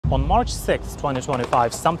On March 6,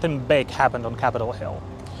 2025, something big happened on Capitol Hill.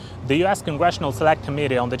 The US Congressional Select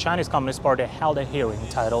Committee on the Chinese Communist Party held a hearing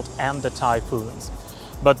titled "End the Typhoons."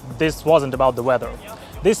 But this wasn't about the weather.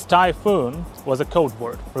 This typhoon was a code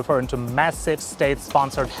word referring to massive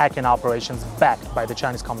state-sponsored hacking operations backed by the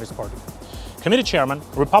Chinese Communist Party. Committee Chairman,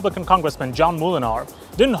 Republican Congressman John Mulinar,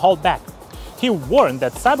 didn't hold back. He warned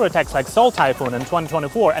that cyberattacks like Seoul Typhoon in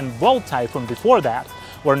 2024 and World Typhoon before that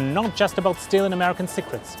were not just about stealing American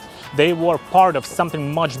secrets. They were part of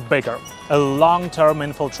something much bigger, a long-term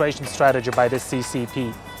infiltration strategy by the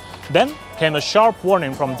CCP. Then came a sharp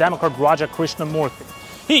warning from Democrat Raja Krishnamurthy.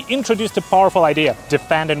 He introduced a powerful idea,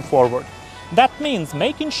 defending forward. That means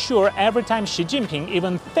making sure every time Xi Jinping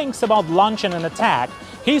even thinks about launching an attack,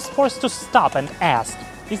 he's forced to stop and ask,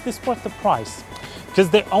 is this worth the price?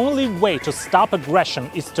 Because the only way to stop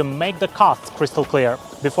aggression is to make the costs crystal clear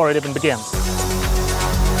before it even begins.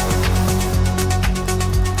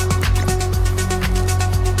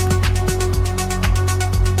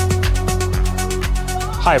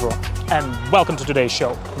 Hi everyone, and welcome to today's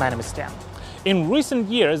show. My name is Stan. In recent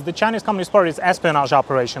years, the Chinese Communist Party's espionage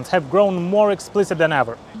operations have grown more explicit than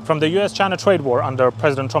ever. From the US-China trade war under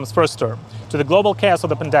President Trump's first term, to the global chaos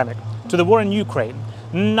of the pandemic, to the war in Ukraine,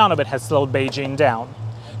 none of it has slowed Beijing down.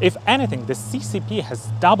 If anything, the CCP has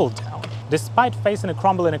doubled down. Despite facing a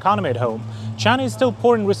crumbling economy at home, China is still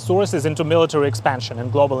pouring resources into military expansion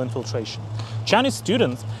and global infiltration. Chinese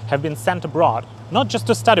students have been sent abroad, not just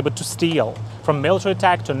to study but to steal. From military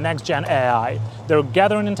tech to next-gen AI, they're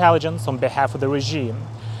gathering intelligence on behalf of the regime.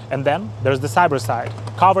 And then there's the cyber side,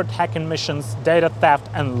 covert hacking missions, data theft,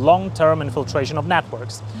 and long-term infiltration of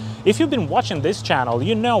networks. If you've been watching this channel,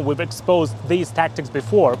 you know we've exposed these tactics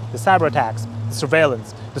before: the cyber attacks, the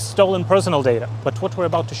surveillance, the stolen personal data. But what we're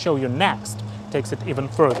about to show you next takes it even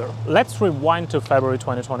further. Let's rewind to February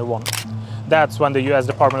 2021. That's when the US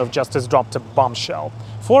Department of Justice dropped a bombshell.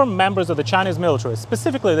 4 members of the Chinese military,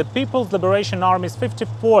 specifically the People's Liberation Army's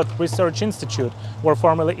 54th Research Institute, were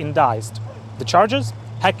formally indicted. The charges?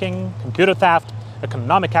 Hacking, computer theft,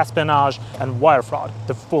 economic espionage, and wire fraud,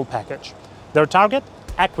 the full package. Their target?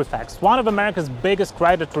 Equifax, one of America's biggest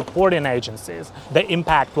credit reporting agencies. The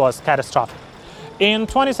impact was catastrophic. In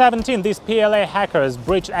 2017, these PLA hackers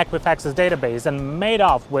breached Equifax's database and made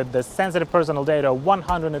off with the sensitive personal data of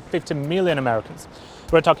 150 million Americans.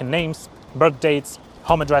 We're talking names, birth dates,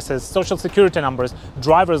 home addresses, social security numbers,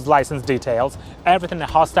 driver's license details, everything a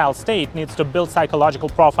hostile state needs to build psychological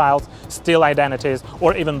profiles, steal identities,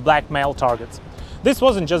 or even blackmail targets. This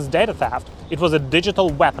wasn't just data theft, it was a digital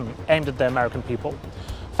weapon aimed at the American people.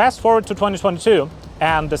 Fast forward to 2022,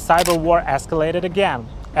 and the cyber war escalated again.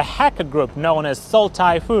 A hacker group known as Seoul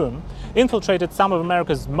Typhoon infiltrated some of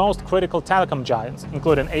America's most critical telecom giants,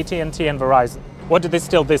 including AT&T and Verizon. What did they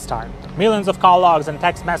steal this time? Millions of call logs and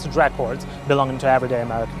text message records belonging to everyday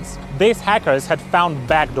Americans. These hackers had found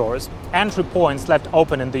backdoors, entry points left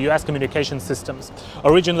open in the US communication systems,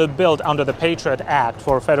 originally built under the Patriot Act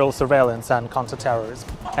for federal surveillance and counterterrorism.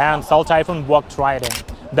 And Seoul Typhoon walked right in.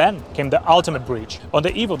 Then came the ultimate breach. On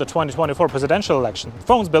the eve of the 2024 presidential election,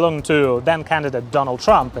 phones belonging to then-candidate Donald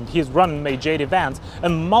Trump and his running mate J.D. Vance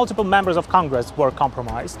and multiple members of Congress were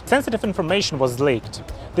compromised. Sensitive information was leaked.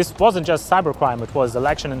 This wasn't just cybercrime, it was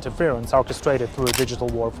election interference orchestrated through digital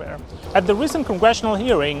warfare. At the recent congressional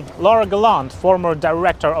hearing, Laura Gallant, former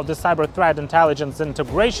director of the Cyber Threat Intelligence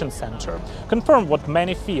Integration Center, confirmed what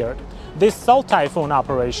many feared. This Seoul Typhoon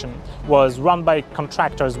operation was run by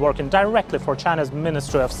contractors working directly for China's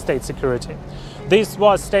Ministry of State Security. This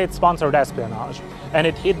was state-sponsored espionage, and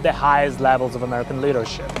it hit the highest levels of American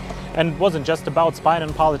leadership. And it wasn't just about spying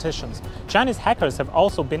on politicians. Chinese hackers have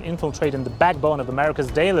also been infiltrating the backbone of America's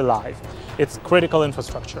daily life, its critical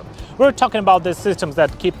infrastructure. We're talking about the systems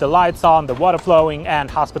that keep the lights on, the water flowing, and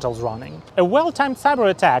hospitals running. A well-timed cyber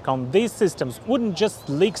attack on these systems wouldn't just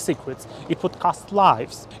leak secrets, it would cost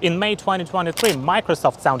lives. In May 2023,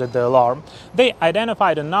 Microsoft sounded the alarm. They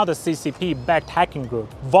identified another CCP-backed hacking group,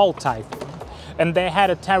 World Typhoon. And they had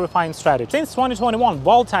a terrifying strategy. Since 2021,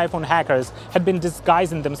 World Typhoon hackers had been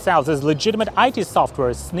disguising themselves as legitimate IT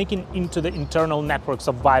software sneaking into the internal networks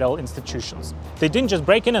of vital institutions. They didn't just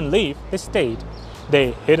break in and leave, they stayed.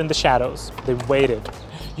 They hid in the shadows, they waited.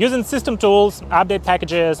 Using system tools, update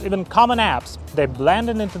packages, even common apps, they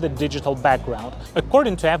blended into the digital background.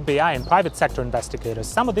 According to FBI and private sector investigators,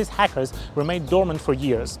 some of these hackers remained dormant for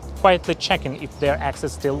years, quietly checking if their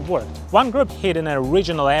access still worked. One group hid in a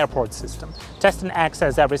regional airport system, testing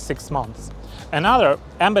access every 6 months. Another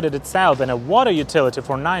embedded itself in a water utility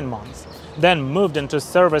for 9 months, then moved into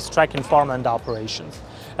service tracking farmland operations.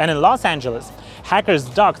 And in Los Angeles, hackers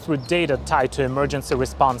dug through data tied to emergency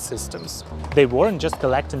response systems. They weren't just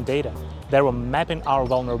collecting data, they were mapping our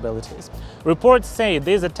vulnerabilities. Reports say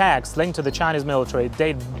these attacks linked to the Chinese military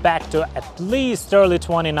date back to at least early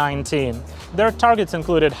 2019. Their targets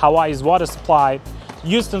included Hawaii's water supply,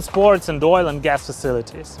 Houston sports and oil and gas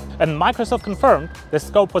facilities. And Microsoft confirmed the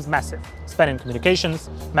scope was massive, spanning communications,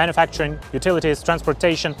 manufacturing, utilities,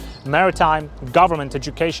 transportation, maritime, government,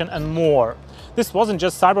 education, and more. This wasn't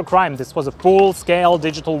just cybercrime, this was a full-scale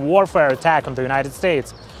digital warfare attack on the United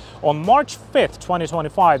States. On March 5,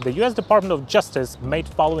 2025, the US Department of Justice made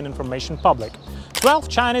following information public. 12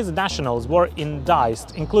 Chinese nationals were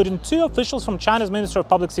indicted, including 2 officials from China's Ministry of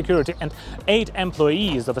Public Security and 8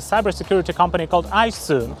 employees of a cybersecurity company called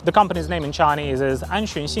Typhoon. The company's name in Chinese is 安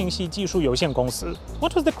全信息技术有限公司.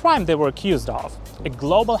 What was the crime they were accused of? A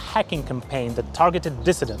global hacking campaign that targeted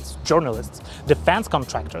dissidents, journalists, defense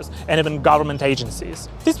contractors, and even government agencies.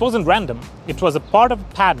 This wasn't random. It was a part of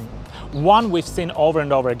a pattern, one we've seen over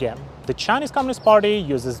and over again. The Chinese Communist Party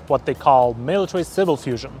uses what they call military-civil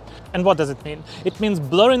fusion. And what does it mean? It means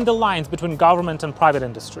blurring the lines between government and private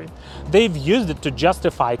industry. They've used it to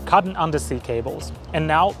justify cutting undersea cables, and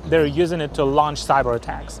now they're using it to launch cyber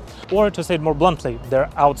attacks. Or to say it more bluntly, they're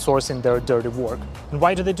outsourcing their dirty work. And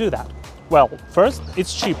why do they do that? Well, first,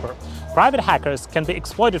 it's cheaper. Private hackers can be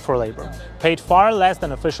exploited for labor, paid far less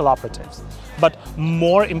than official operatives. But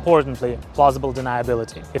more importantly, plausible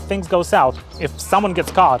deniability. If things go south, if someone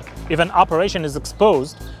gets caught, if an operation is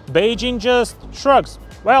exposed, Beijing just shrugs.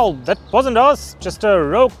 Well, that wasn't us, just a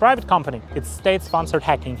rogue private company. It's state-sponsored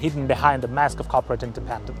hacking hidden behind the mask of corporate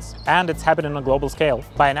independence. And it's happening on a global scale.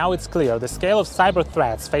 By now it's clear the scale of cyber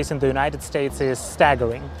threats facing the United States is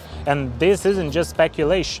staggering. And this isn't just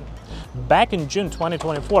speculation. Back in June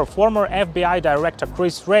 2024, former FBI Director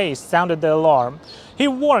Chris Wray sounded the alarm. He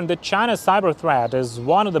warned that China's cyber threat is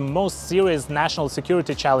one of the most serious national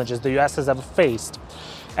security challenges the US has ever faced.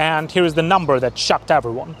 And here is the number that shocked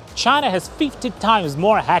everyone. China has 50 times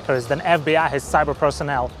more hackers than FBI has cyber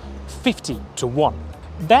personnel. 50 to 1.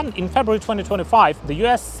 Then, in February 2025, the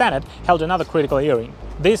US Senate held another critical hearing,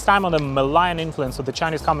 this time on the malign influence of the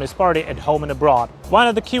Chinese Communist Party at home and abroad. One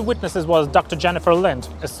of the key witnesses was Dr. Jennifer Lind,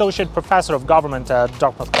 Associate Professor of Government at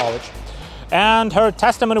Dartmouth College. And her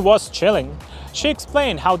testimony was chilling. She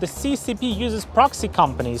explained how the CCP uses proxy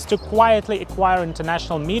companies to quietly acquire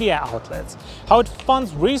international media outlets, how it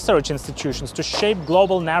funds research institutions to shape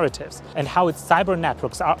global narratives, and how its cyber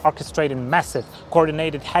networks are orchestrating massive,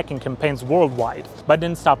 coordinated hacking campaigns worldwide. But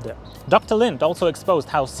didn't stop there. Dr. Lind also exposed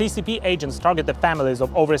how CCP agents target the families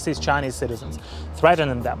of overseas Chinese citizens,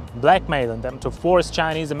 threatening them, blackmailing them to force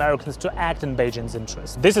Chinese Americans to act in Beijing's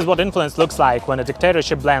interests. This is what influence looks like when a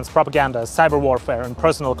dictatorship blends propaganda, cyber warfare, and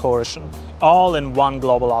personal coercion, all in one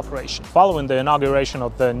global operation. Following the inauguration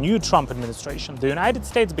of the new Trump administration, the United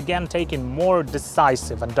States began taking more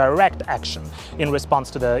decisive and direct action in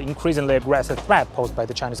response to the increasingly aggressive threat posed by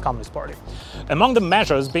the Chinese Communist Party. Among the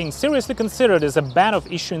measures being seriously considered is a ban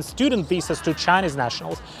of issuing student visas to Chinese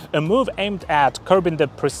nationals, a move aimed at curbing the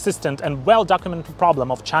persistent and well-documented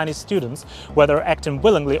problem of Chinese students, whether acting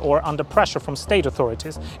willingly or under pressure from state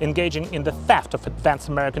authorities, engaging in the theft of advanced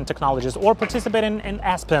American technologies or participating in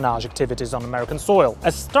espionage activities on American soil.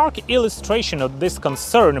 A stark illustration of this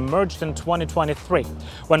concern emerged in 2023,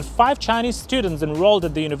 when 5 Chinese students enrolled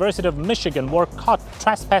at the University of Michigan were caught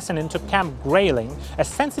trespassing into Camp Grayling, a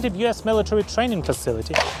sensitive US military training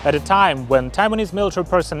facility, at a time when Taiwanese military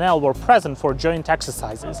personnel were present for joint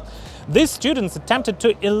exercises. These students attempted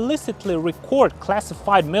to illicitly record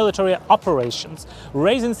classified military operations,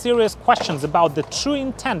 raising serious questions about the true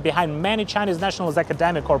intent behind many Chinese nationals'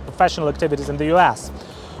 academic or professional activities in the US.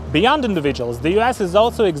 Beyond individuals, the US is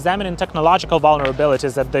also examining technological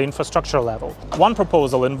vulnerabilities at the infrastructure level. One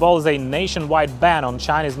proposal involves a nationwide ban on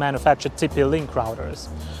Chinese-manufactured TP-Link routers.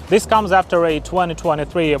 This comes after a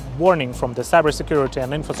 2023 warning from the Cybersecurity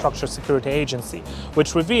and Infrastructure Security Agency,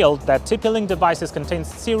 which revealed that TP-Link devices contain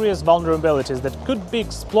serious vulnerabilities that could be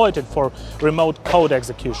exploited for remote code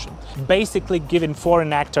execution, basically giving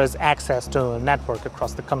foreign actors access to a network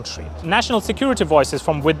across the country. National security voices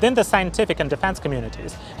from within the scientific and defense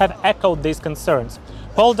communities have echoed these concerns.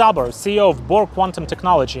 Paul Dauber, CEO of Bohr Quantum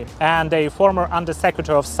Technology and a former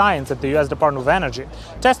Undersecretary of Science at the US Department of Energy,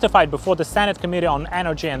 testified before the Senate Committee on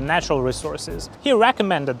Energy and Natural Resources. He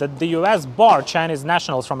recommended that the US bar Chinese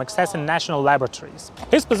nationals from accessing national laboratories.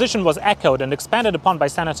 His position was echoed and expanded upon by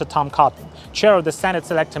Senator Tom Cotton, chair of the Senate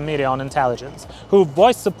Select Committee on Intelligence, who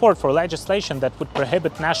voiced support for legislation that would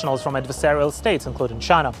prohibit nationals from adversarial states, including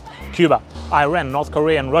China, Cuba, Iran, North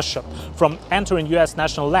Korea, and Russia, from entering US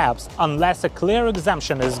national collapse unless a clear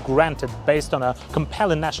exemption is granted based on a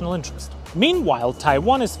compelling national interest. Meanwhile,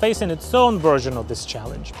 Taiwan is facing its own version of this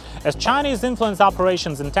challenge. As Chinese influence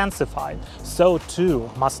operations intensify, so too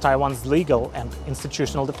must Taiwan's legal and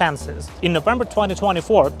institutional defenses. In November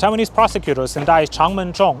 2024, Taiwanese prosecutors indicted Chang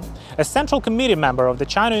Men-chong, a Central Committee member of the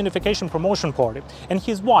China Unification Promotion Party, and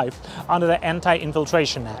his wife under the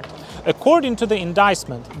Anti-Infiltration Act. According to the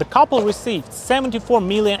indictment, the couple received 74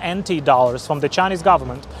 million NT dollars from the Chinese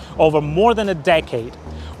government over more than a decade,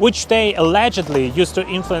 which they allegedly used to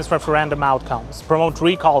influence referendum outcomes, promote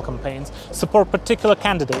recall campaigns, support particular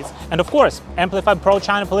candidates, and of course, amplify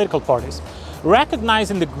pro-China political parties.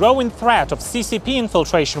 Recognizing the growing threat of CCP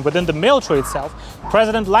infiltration within the military itself,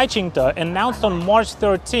 President Lai Ching-te announced on March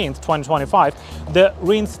 13, 2025, the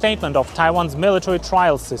reinstatement of Taiwan's military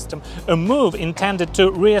trial system, a move intended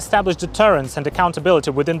to re-establish deterrence and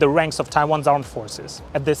accountability within the ranks of Taiwan's armed forces.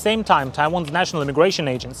 At the same time, Taiwan's National Immigration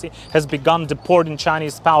Agency has begun deporting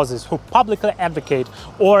Chinese spouses who publicly advocate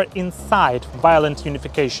or incite violent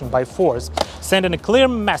unification by force, sending a clear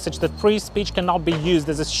message that free speech cannot be used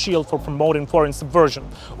as a shield for promoting foreign subversion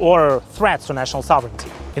or threats to national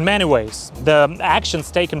sovereignty. In many ways, the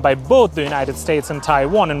actions taken by both the United States and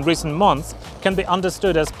Taiwan in recent months can be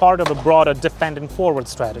understood as part of a broader defending forward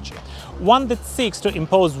strategy, one that seeks to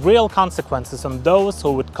impose real consequences on those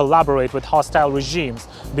who would collaborate with hostile regimes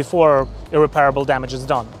before irreparable damage is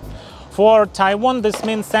done. For Taiwan, this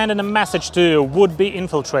means sending a message to would-be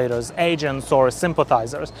infiltrators, agents, or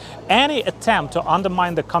sympathizers. Any attempt to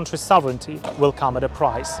undermine the country's sovereignty will come at a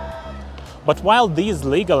price. But while these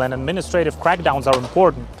legal and administrative crackdowns are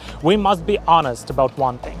important, we must be honest about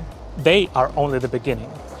one thing. They are only the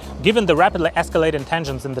beginning. Given the rapidly escalating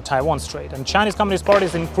tensions in the Taiwan Strait and Chinese Communist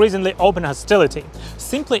Party's increasingly open hostility,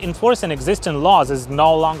 simply enforcing existing laws is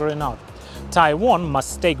no longer enough. Taiwan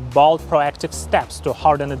must take bold, proactive steps to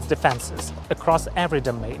harden its defenses across every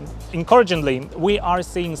domain. Encouragingly, we are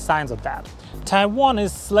seeing signs of that. Taiwan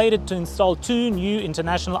is slated to install 2 new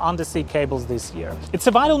international undersea cables this year. It's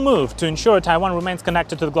a vital move to ensure Taiwan remains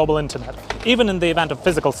connected to the global internet, even in the event of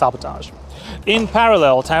physical sabotage. In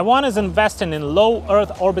parallel, Taiwan is investing in low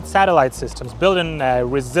Earth orbit satellite systems, building a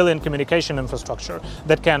resilient communication infrastructure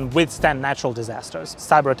that can withstand natural disasters,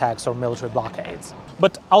 cyberattacks, or military blockades.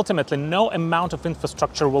 But ultimately, no amount of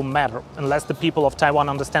infrastructure will matter unless the people of Taiwan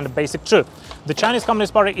understand a basic truth. The Chinese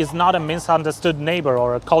Communist Party is not a misunderstood neighbor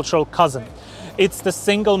or a cultural cousin. It's the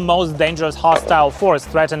single most dangerous hostile force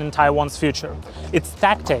threatening Taiwan's future. Its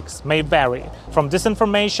tactics may vary, from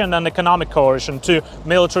disinformation and economic coercion to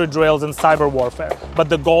military drills and cyber warfare, but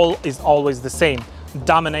the goal is always the same: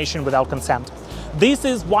 domination without consent. This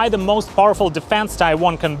is why the most powerful defense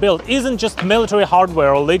Taiwan can build isn't just military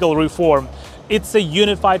hardware or legal reform. It's a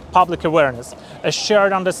unified public awareness, a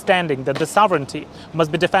shared understanding that the sovereignty must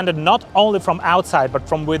be defended not only from outside but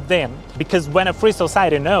from within. Because when a free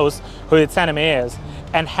society knows who its enemy is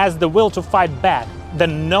and has the will to fight back,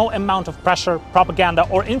 then no amount of pressure, propaganda,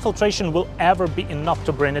 or infiltration will ever be enough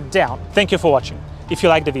to bring it down. Thank you for watching. If you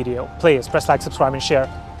liked the video, please press like, subscribe, and share.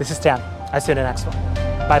 This is Stan. I'll see you in the next one.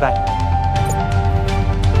 Bye-bye.